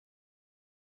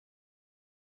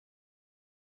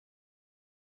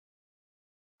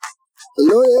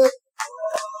Hello, yeah.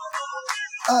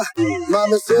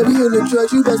 Mama said you in the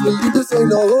church, you best believe this ain't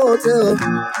no hotel.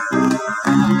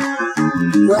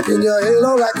 Rocking your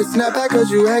halo like a snapback, cause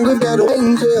you hang with that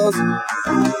angels.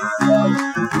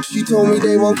 She told me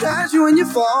they won't catch you when you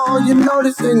fall, you know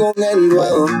this thing won't end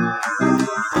well.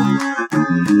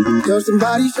 Tell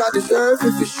somebody shot the sheriff,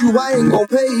 if it's you, I ain't gon'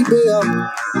 pay bail.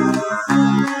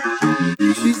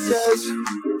 She says,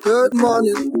 good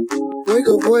morning, wake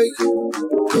up, wake.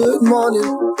 Good morning,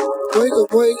 wake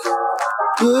up, wake.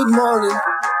 Good morning,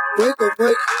 wake up,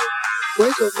 wake.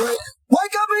 Wake up, wake.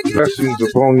 Wake up and get blessings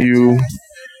upon you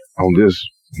on this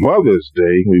Mother's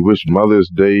Day. We wish Mother's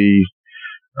Day,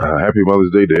 happy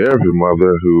Mother's Day to every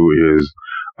mother who is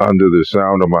under the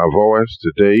sound of my voice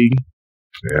today.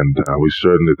 And we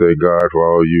certainly thank God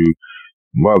for all you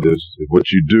mothers,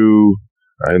 what you do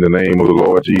in the name of the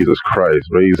Lord Jesus Christ,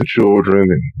 raising children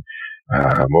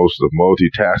and most of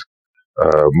multitask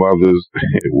mothers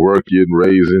working,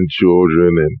 raising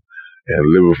children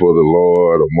and living for the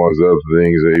Lord, amongst other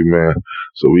things. Amen.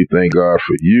 So we thank God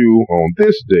for you on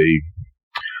this day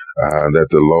that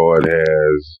the Lord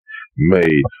has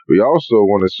made. We also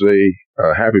want to say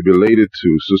happy belated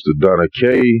to Sister Donna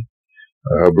Kay.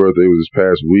 Her birthday was this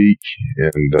past week,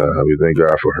 and we thank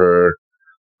God for her.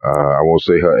 I won't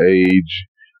say her age,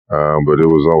 but it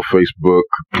was on Facebook.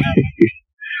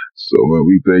 So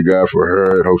we thank God for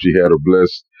her and hope she had a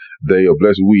blessed day, a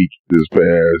blessed week this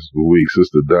past week.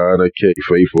 Sister Donna K,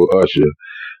 faithful usher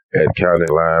at County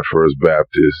Line First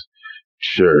Baptist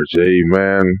Church.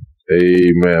 Amen.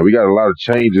 Amen. We got a lot of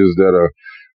changes that are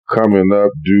coming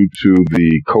up due to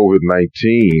the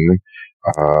COVID-19.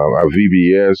 Our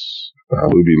VBS,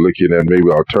 we'll be looking at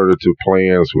maybe alternative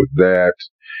plans with that.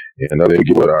 And I think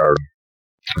with our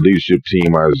leadership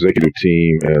team, our executive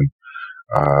team, and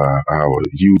our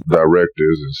youth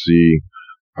directors and see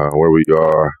where we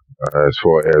are as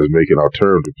far as making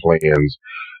alternative plans.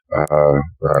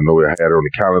 I know we had it on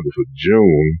the calendar for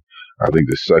June, I think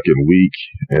the second week,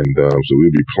 and so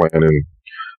we'll be planning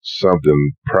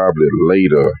something probably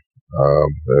later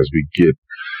as we get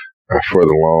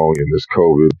further along in this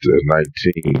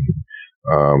COVID-19.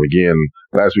 Again,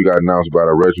 last week I announced about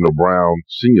our Reginald Brown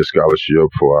Senior Scholarship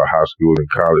for our high school and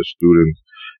college students.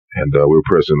 And we're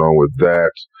pressing on with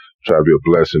that, try to be a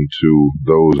blessing to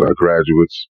those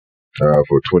graduates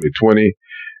for 2020.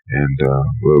 And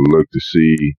we'll look to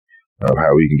see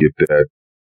how we can get that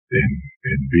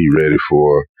and be ready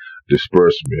for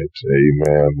disbursement.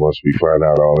 Amen. Once we find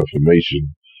out all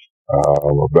information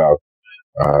about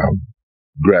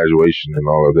graduation and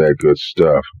all of that good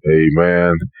stuff.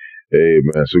 Amen.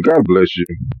 Amen. So God bless you.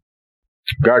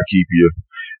 God keep you.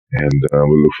 And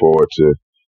we look forward to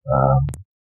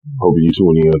hoping you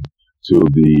tune in to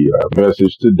the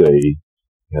message today,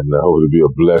 and hope to be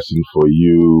a blessing for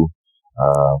you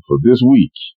for this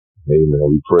week. Amen.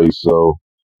 We pray so,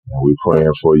 and we're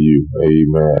praying for you.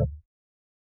 Amen.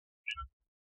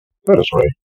 Let us pray.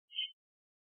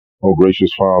 Oh,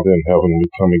 gracious Father in heaven, we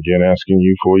come again asking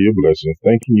you for your blessings,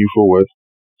 thanking you for what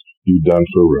you've done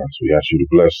for us. We ask you to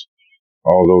bless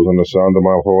all those on the sound of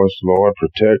my voice, Lord.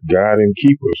 Protect, guide, and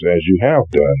keep us as you have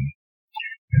done.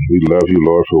 And we love you,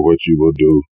 Lord, for what you will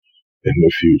do in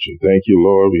the future. Thank you,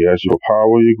 Lord. We ask your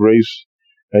power, your grace,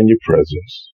 and your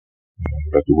presence.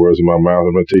 Let the words of my mouth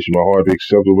and meditation of my heart be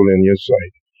acceptable in your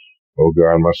sight. Oh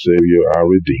God, my Savior, our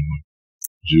Redeemer.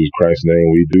 In Jesus Christ's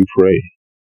name we do pray.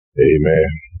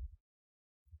 Amen.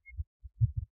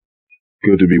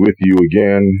 Good to be with you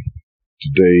again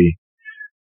today.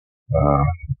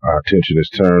 Our attention is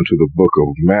turned to the book of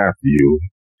Matthew,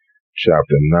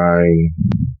 chapter 9.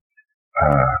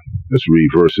 Let's read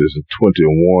verses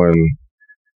 21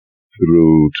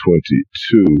 through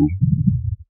 22.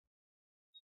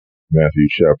 Matthew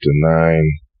chapter 9,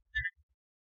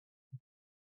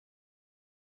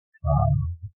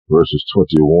 verses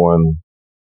 21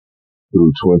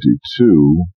 through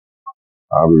 22.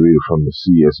 I'll be reading from the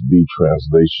CSB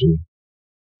translation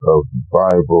of the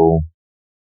Bible.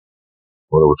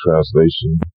 Whatever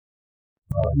translation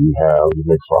you have, you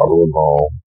may follow along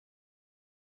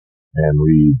and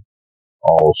read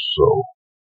also.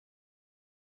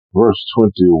 Verse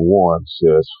 21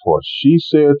 says, "For she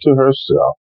said to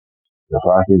herself, if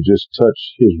I can just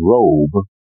touch his robe,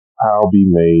 I'll be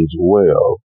made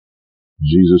well.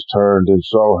 Jesus turned and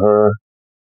saw her.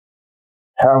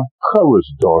 Have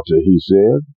courage, daughter, he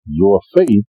said. Your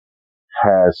faith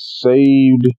has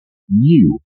saved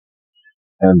you.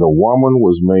 And the woman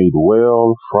was made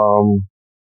well from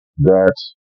that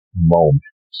moment.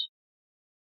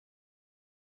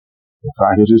 If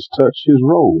I could just touch his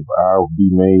robe, I'll be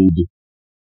made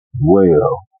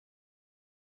well.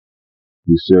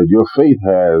 He said, your faith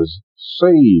has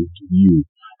saved you.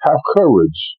 Have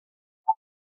courage,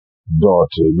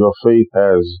 daughter. Your faith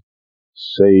has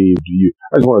saved you.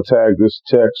 I just want to tag this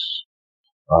text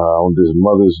on this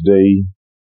Mother's Day.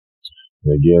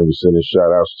 And again, we're sending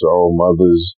shout outs to all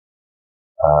mothers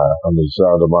under the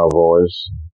sound of my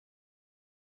voice.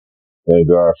 Thank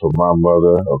God for my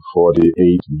mother of 48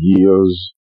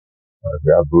 years.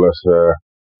 God bless her.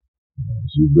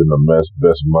 She's been the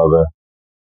best mother.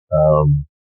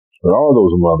 But all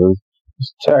those mothers,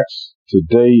 this text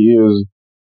today is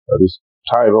this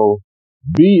title,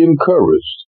 Be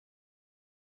Encouraged.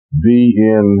 Be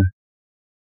encouraged.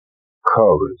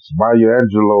 Maya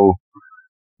Angelou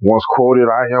once quoted,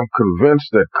 I am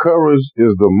convinced that courage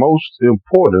is the most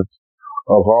important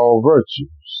of all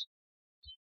virtues.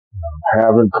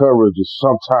 Having courage is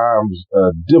sometimes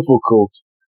a difficult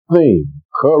thing.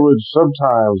 Courage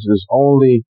sometimes is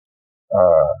only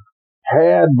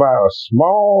had by a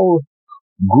small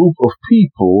group of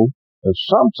people and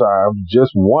sometimes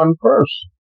just one person.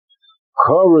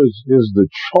 Courage is the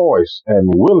choice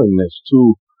and willingness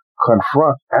to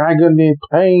confront agony,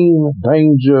 pain,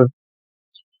 danger,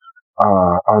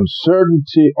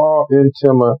 uncertainty, or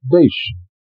intimidation.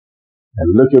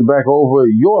 And looking back over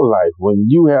your life, when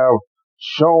you have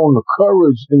shown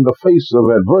courage in the face of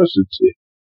adversity,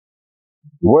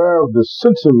 where the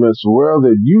sentiments were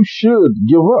that you should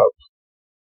give up,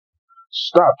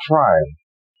 stop trying.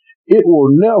 It will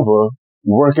never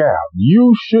work out.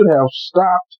 You should have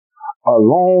stopped a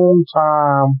long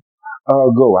time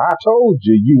ago. I told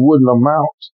you you wouldn't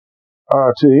amount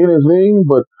to anything,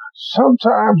 but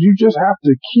sometimes you just have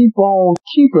to keep on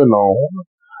keeping on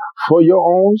for your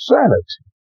own sanity.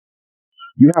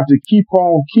 You have to keep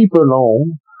on keeping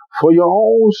on for your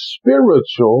own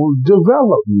spiritual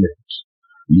development.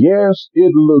 Yes,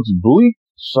 it looks bleak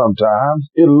sometimes.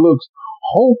 It looks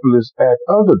hopeless at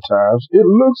other times. It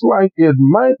looks like it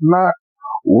might not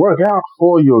work out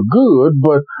for your good,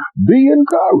 but be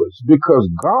encouraged because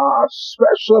God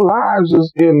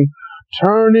specializes in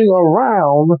turning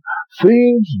around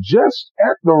things just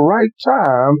at the right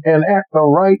time and at the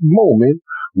right moment.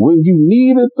 When you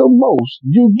need it the most,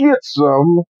 you get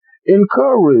some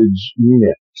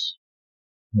encouragement.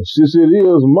 And since it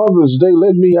is Mother's Day,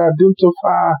 let me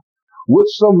identify with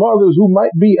some mothers who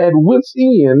might be at wit's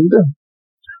end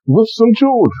with some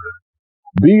children.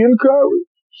 Be encouraged.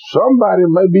 Somebody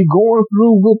may be going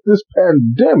through with this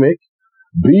pandemic.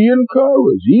 Be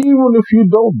encouraged. Even if you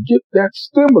don't get that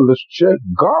stimulus check,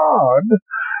 God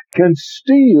can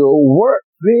still work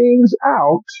things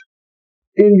out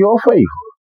in your favor.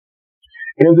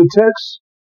 In the text,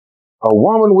 a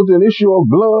woman with an issue of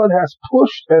blood has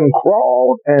pushed and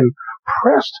crawled and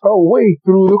pressed her way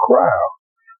through the crowd.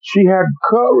 She had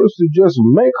courage to just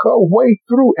make her way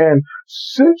through, and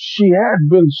since she had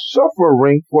been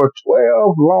suffering for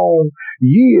 12 long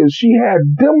years, she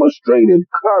had demonstrated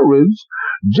courage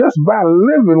just by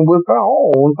living with her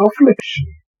own affliction.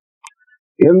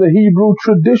 In the Hebrew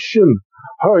tradition,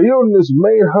 her illness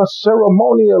made her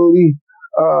ceremonially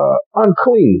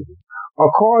unclean.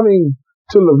 According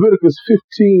to Leviticus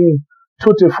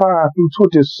 15:25 through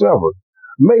 27,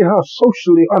 made her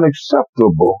socially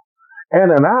unacceptable and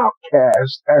an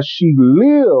outcast as she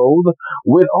lived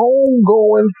with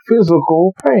ongoing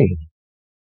physical pain.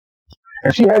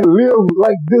 And she had lived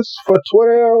like this for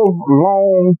 12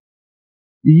 long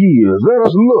years. Let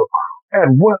us look at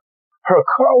what her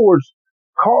courage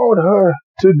called her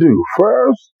to do.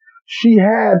 First, she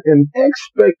had an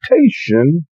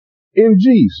expectation in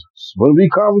Jesus. When we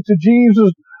come to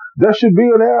Jesus, there should be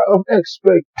an air of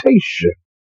expectation.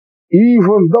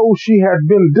 Even though she had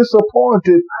been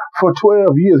disappointed for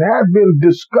 12 years, had been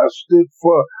disgusted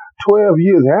for 12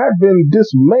 years, had been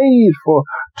dismayed for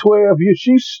 12 years,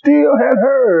 she still had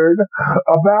heard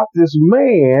about this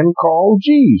man called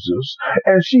Jesus,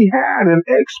 and she had an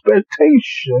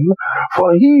expectation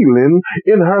for healing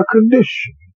in her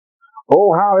condition.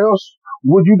 Oh, how else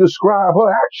would you describe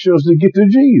her actions to get to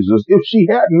Jesus? If she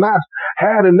had not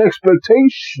had an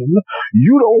expectation,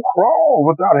 you don't crawl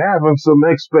without having some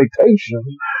expectations.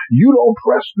 You don't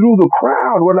press through the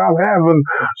crowd without having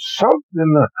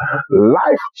something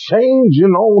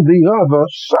life-changing on the other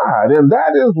side. And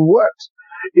that is what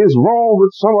is wrong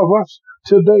with some of us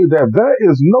today, that there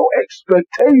is no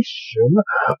expectation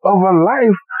of a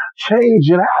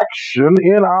life-changing action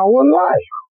in our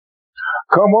life.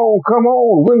 Come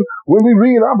on. When we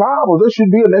read our Bible, there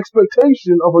should be an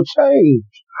expectation of a change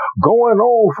going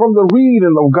on from the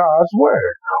reading of God's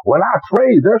Word. When I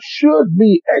pray, there should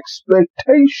be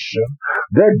expectation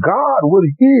that God would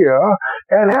hear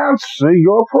and answer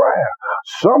your prayer.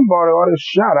 Somebody ought to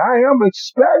shout, I am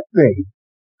expecting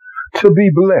to be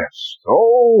blessed.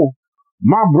 Oh,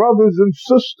 my brothers and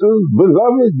sisters,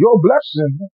 beloved, your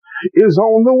blessing is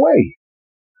on the way.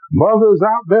 Mothers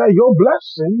out there, your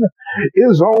blessing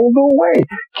is on the way.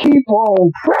 Keep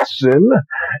on pressing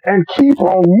and keep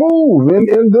on moving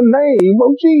in the name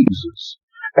of Jesus.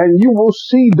 And you will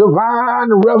see divine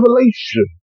revelation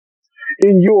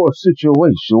in your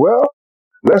situation. Well,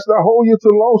 let's not hold you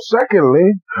too long.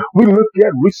 Secondly, we look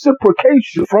at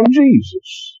reciprocation from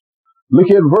Jesus. Look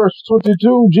at verse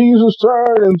 22. Jesus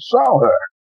turned and saw her.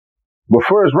 But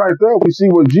first, right there, we see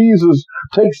where Jesus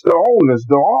takes the onus,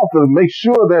 the office, make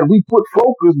sure that we put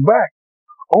focus back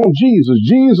on Jesus.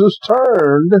 Jesus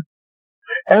turned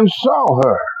and saw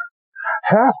her.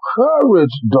 Have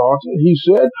courage, daughter, he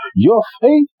said. Your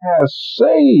faith has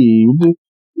saved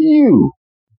you.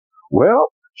 Well,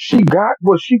 she got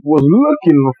what she was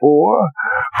looking for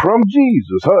from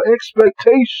Jesus. Her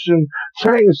expectation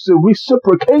changed to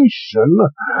reciprocation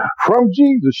from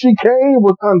Jesus. She came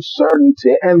with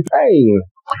uncertainty and pain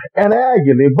and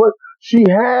agony, but she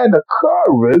had the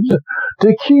courage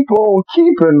to keep on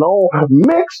keeping on,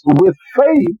 mixed with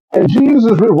faith, and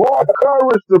Jesus rewarded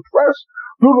courage to press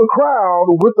through the crowd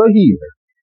with a healing.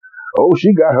 Oh,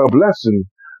 she got her blessing.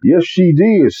 Yes, she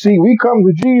did. See, we come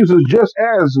to Jesus just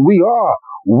as we are,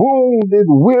 wounded,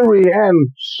 weary, and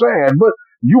sad, but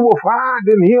you will find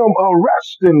in him a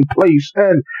resting place,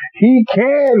 and he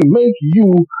can make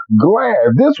you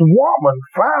glad. This woman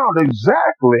found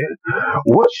exactly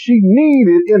what she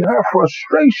needed in her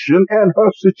frustration and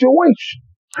her situation.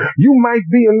 You might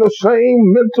be in the same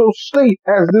mental state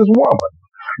as this woman.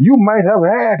 You might have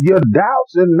had your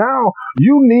doubts, and now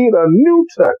you need a new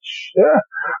touch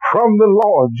from the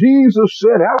Lord. Jesus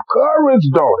said, have courage,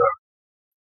 daughter.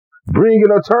 Bringing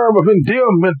a term of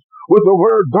endearment with the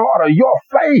word daughter. Your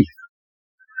faith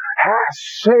has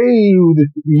saved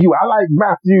you. I like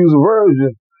Matthew's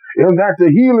version in that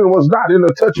the healing was not in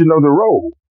the touching of the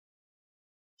robe.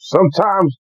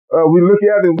 Sometimes we look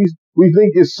at it and we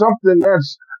think it's something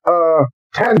that's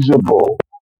tangible,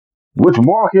 which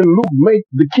Mark and Luke make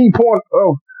the key point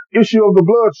of issue of the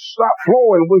blood stop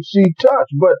flowing when she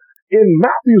touched. But in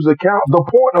Matthew's account, the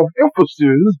point of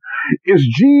emphasis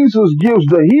is Jesus gives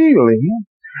the healing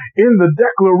in the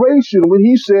declaration when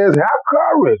he says, have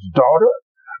courage, daughter.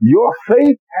 Your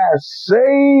faith has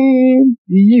saved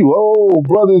you. Oh,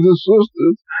 brothers and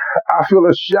sisters, I feel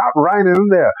a shout right in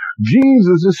there.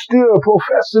 Jesus is still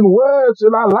professing words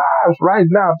in our lives right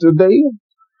now today.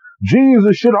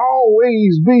 Jesus should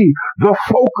always be the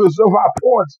focus of our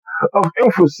points of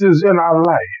emphasis in our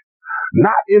life.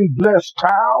 Not in blessed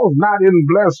towels, not in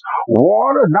blessed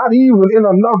water, not even in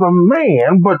another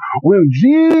man, but when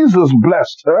Jesus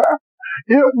blessed her,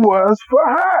 it was for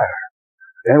her.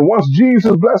 And once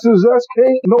Jesus blesses us,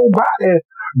 can't nobody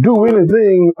do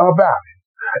anything about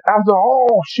it. After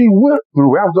all she went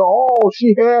through, after all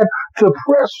she had to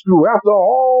press through, after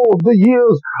all the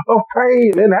years of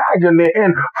pain and agony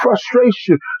and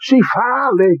frustration, she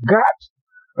finally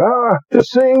got to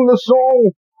sing the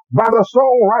song by the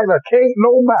songwriter, can't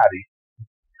nobody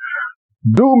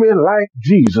do me like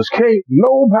Jesus. Can't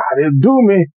nobody do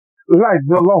me like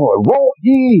the Lord. Won't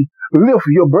he lift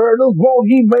your burdens? Won't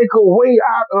he make a way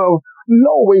out of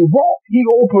no way? Won't he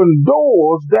open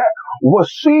doors that were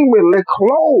seemingly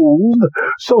closed?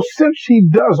 So since he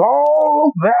does all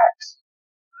of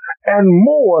that and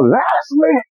more,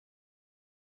 lastly,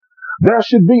 there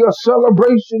should be a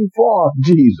celebration for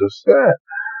Jesus.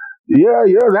 Yeah,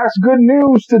 that's good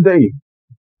news today.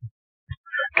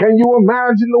 Can you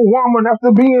imagine the woman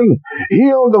after being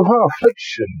healed of her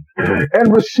affliction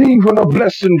and receiving a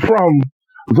blessing from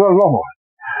the Lord?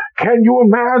 Can you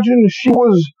imagine she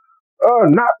was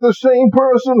not the same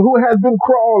person who had been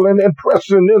crawling and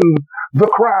pressing in the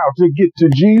crowd to get to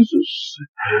Jesus?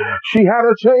 She had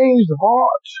a changed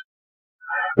heart,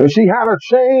 and she had a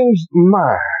changed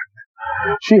mind.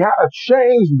 She had a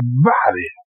changed body.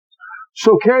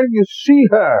 So can you see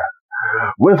her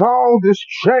with all this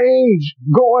change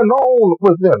going on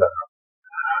within her?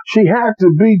 She had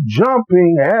to be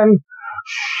jumping and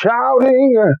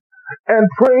shouting and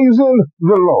praising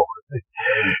the Lord.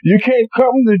 You can't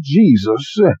come to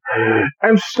Jesus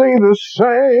and stay the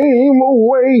same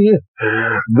way.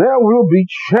 There will be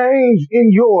change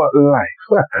in your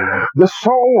life. The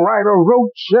songwriter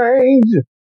wrote change,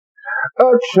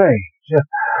 a change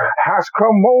has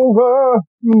come over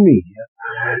me,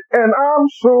 and I'm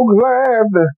so glad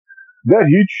that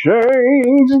he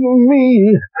changed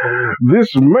me.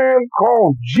 This man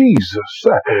called Jesus,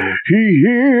 he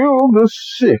healed the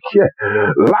sick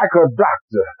like a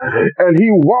doctor, and he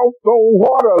walked on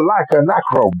water like an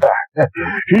acrobat.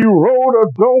 He rode a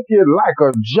donkey like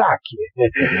a jockey,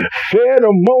 fed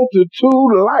a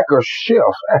multitude like a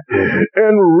chef,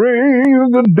 and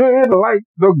raised the dead like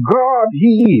the God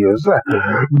he is.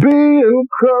 Be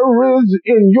encouraged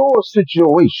in your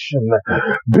situation.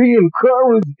 Be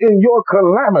encouraged in your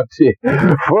calamity.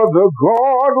 For the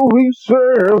God we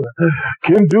serve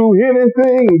can do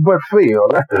anything but fail.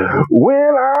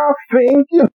 When I think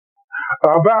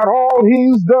about all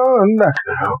he's done,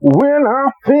 when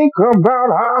I think about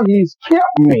how he's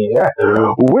kept me,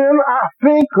 when I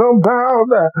think about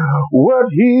what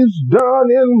he's done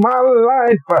in my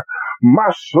life, my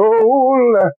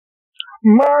soul.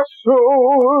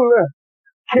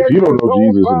 If you don't know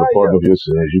Jesus and the pardon of your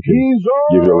sins, you can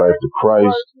give your life to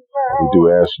Christ. We do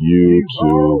ask you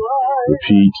to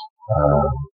repeat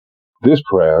this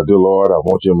prayer. Dear Lord, I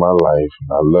want you in my life.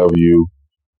 I love you.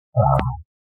 I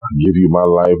give you my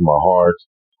life, my heart.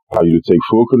 Allow you to take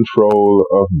full control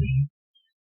of me.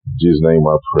 In Jesus' name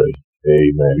I pray.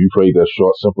 Amen. If you prayed that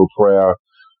short, simple prayer,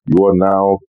 you are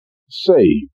now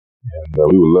saved.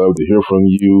 And we would love to hear from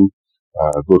you.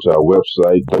 Go to our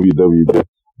website,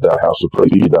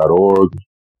 www.houseofpraise.org,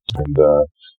 and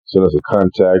send us a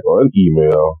contact or an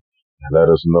email and let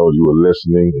us know you were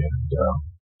listening and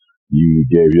you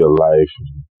gave your life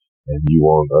and you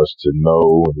want us to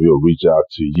know, and we'll reach out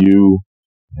to you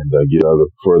and get other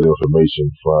further information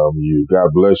from you.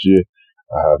 God bless you.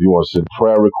 If you want to send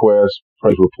prayer requests,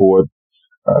 praise report,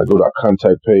 go to our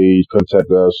contact page,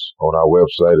 contact us on our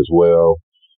website as well,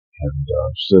 and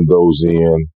send those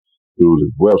in through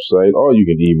the website, or you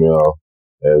can email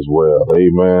as well.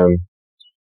 Amen.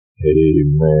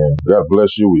 Amen. God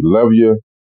bless you. We love you.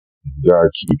 God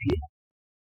keep you.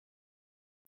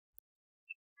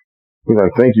 We'd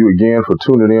like to thank you again for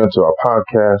tuning in to our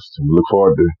podcast, and we look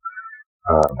forward to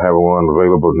having one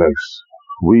available next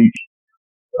week.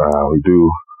 We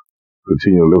do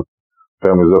continue to lift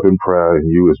families up in prayer, and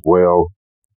you as well.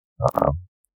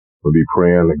 We'll be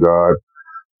praying that God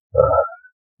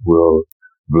will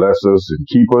bless us and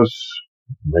keep us,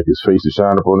 make his face to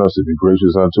shine upon us and be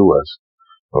gracious unto us.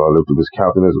 Lift up his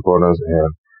countenance upon us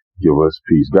and give us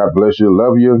peace. God bless you.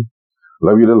 Love you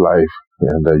to life,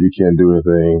 and you can't do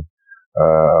anything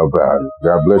about it.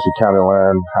 God bless you, County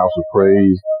Line House of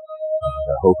Praise.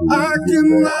 I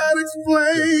cannot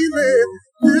explain it.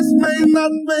 This may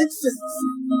not make sense.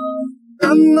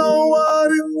 I know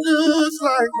what it looks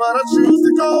like, but I choose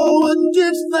to go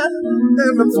against that.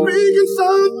 And I'm speaking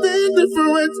something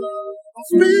different. I'm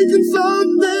speaking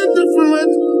something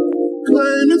different.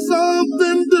 Claiming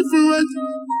something different.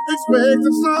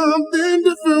 Expecting something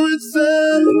different.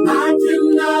 Say, I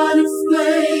cannot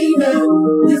explain it.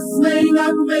 This may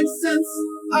not make sense.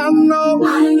 I know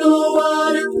what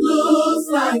it looks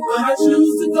like, but I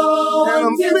choose to go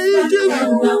against that.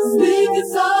 And I'm speaking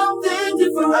something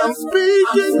different. I'm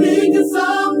speaking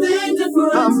something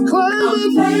different. I'm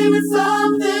claiming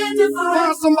something different.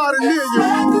 Find somebody near you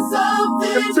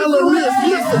and tell them this.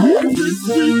 Listen, this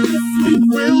week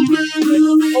will be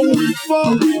a week for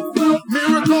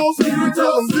miracles.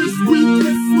 Tell them this week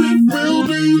will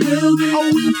be a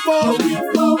week for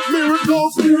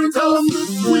miracles. Tell them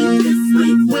this week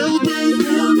will be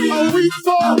a week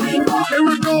for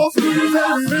miracles.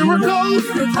 Miracles.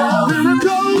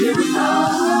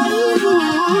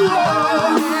 I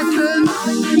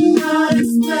cannot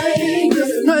explain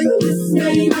this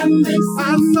may not make sense. I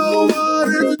know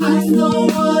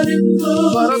what it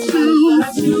looks, but I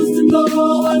choose to go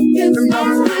against it.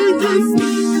 I'm speaking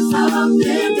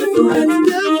something different.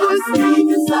 I'm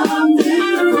speaking something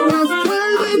different. I'm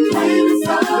claiming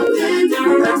something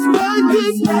different.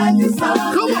 Expecting something.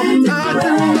 Come on, I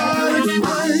cannot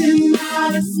explain.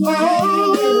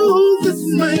 Oh, this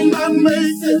may not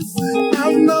make sense. I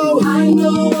know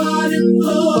what it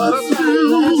looks, but I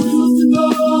choose to go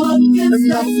against it.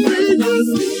 And I'm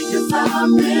speaking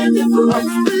something different. I'm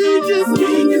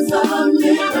speaking something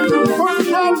different.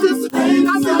 First off, this pain, I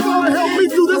said, God, help me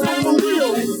do this one for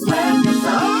real.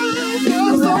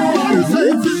 Somebody say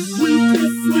this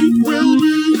week will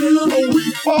be a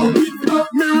week for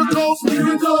miracles.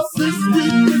 This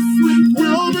week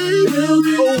will be a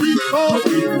week for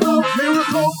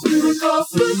miracles.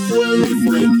 This week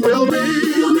will be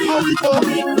a week for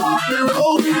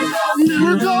miracles.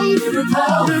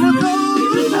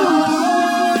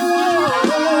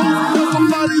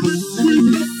 Somebody this week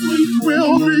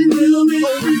will be a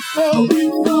week for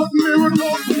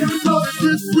miracles.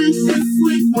 This week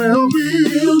will be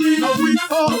a week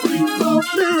for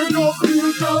miracles.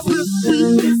 This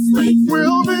week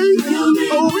will be a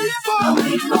week for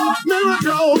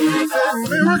miracles.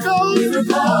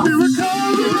 Miracles.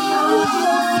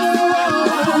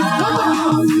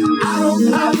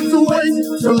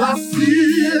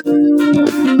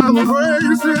 I'ma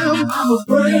praise him. I'ma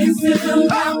praise him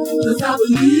now, 'cause I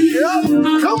believe. Yeah,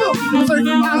 come on. Say, I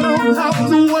don't have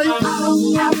to wait. I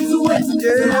don't have to wait.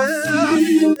 Yeah,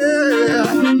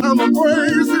 I'ma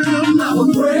praise him.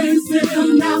 I'ma praise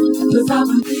him now, 'cause I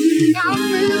believe. I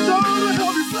need y'all to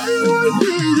help me say it with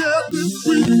me. Yeah, this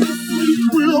week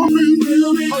will be a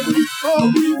week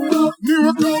of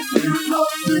miracles.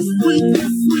 This week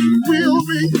will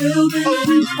be a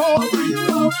week of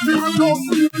miracles.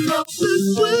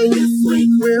 This week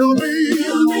will be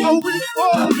a week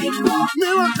of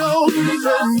miracles.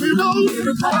 And we know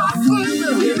I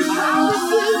claim it. I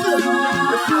receive it.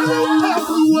 I don't have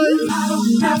to wait. I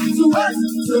don't have to wait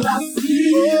till I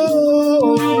see.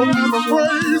 Oh, I'ma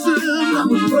praise him.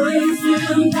 I'ma praise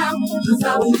him now, 'cause I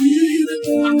believe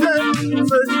it. Yeah,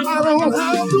 say I don't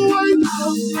have to wait.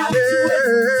 Yeah,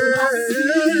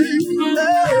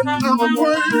 I'ma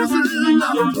praise him.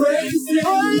 I'ma praise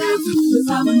him now, 'cause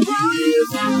I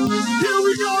believe it. Here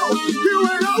we go.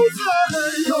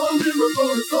 Say your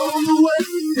miracle is on the way.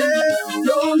 Yeah,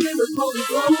 your miracle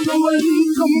is on the way.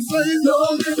 Come on, say your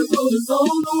miracle is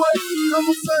on the way. Come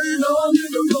on, say your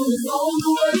miracle is on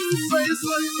the way.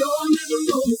 Say your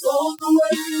miracle is on the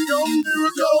way. Your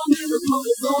miracle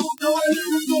is on the way. Your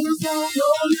miracle is on.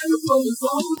 Your miracle is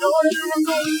on. Your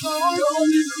miracle is on. Your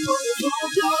miracle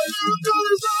is on.